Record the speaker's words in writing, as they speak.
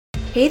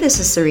Hey, this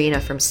is Serena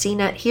from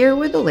CNET here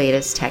with the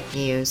latest tech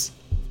news.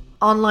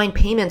 Online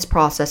payments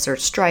processor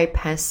Stripe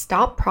has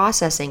stopped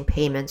processing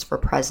payments for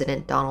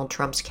President Donald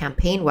Trump's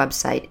campaign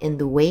website in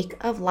the wake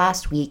of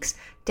last week's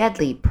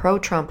deadly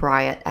pro-Trump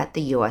riot at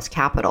the U.S.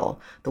 Capitol,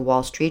 the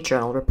Wall Street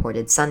Journal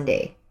reported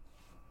Sunday.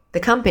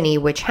 The company,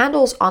 which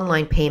handles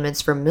online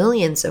payments for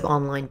millions of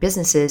online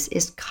businesses,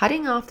 is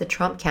cutting off the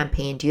Trump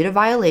campaign due to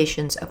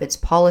violations of its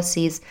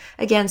policies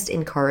against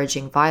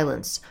encouraging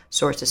violence,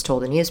 sources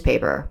told the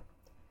newspaper.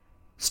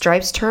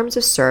 Stripe's terms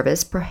of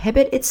service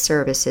prohibit its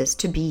services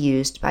to be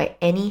used by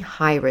any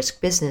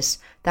high-risk business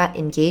that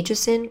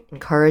engages in,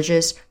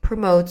 encourages,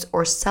 promotes,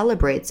 or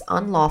celebrates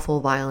unlawful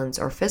violence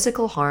or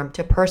physical harm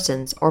to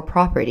persons or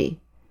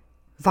property.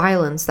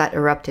 Violence that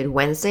erupted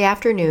Wednesday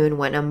afternoon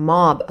when a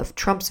mob of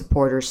Trump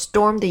supporters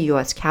stormed the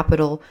U.S.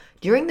 Capitol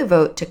during the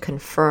vote to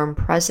confirm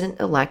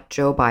President-elect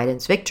Joe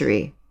Biden's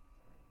victory.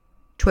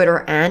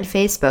 Twitter and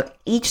Facebook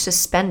each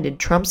suspended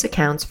Trump's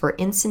accounts for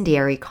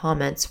incendiary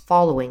comments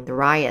following the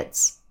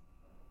riots.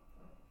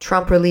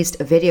 Trump released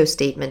a video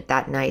statement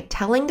that night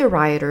telling the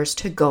rioters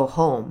to go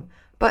home,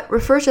 but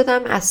referred to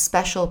them as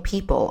special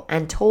people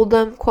and told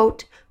them,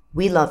 quote,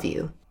 "We love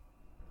you."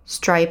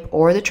 Stripe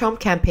or the Trump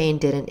campaign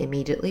didn't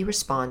immediately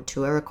respond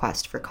to a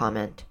request for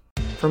comment.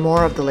 For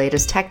more of the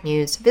latest tech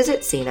news,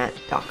 visit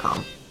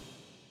cnet.com.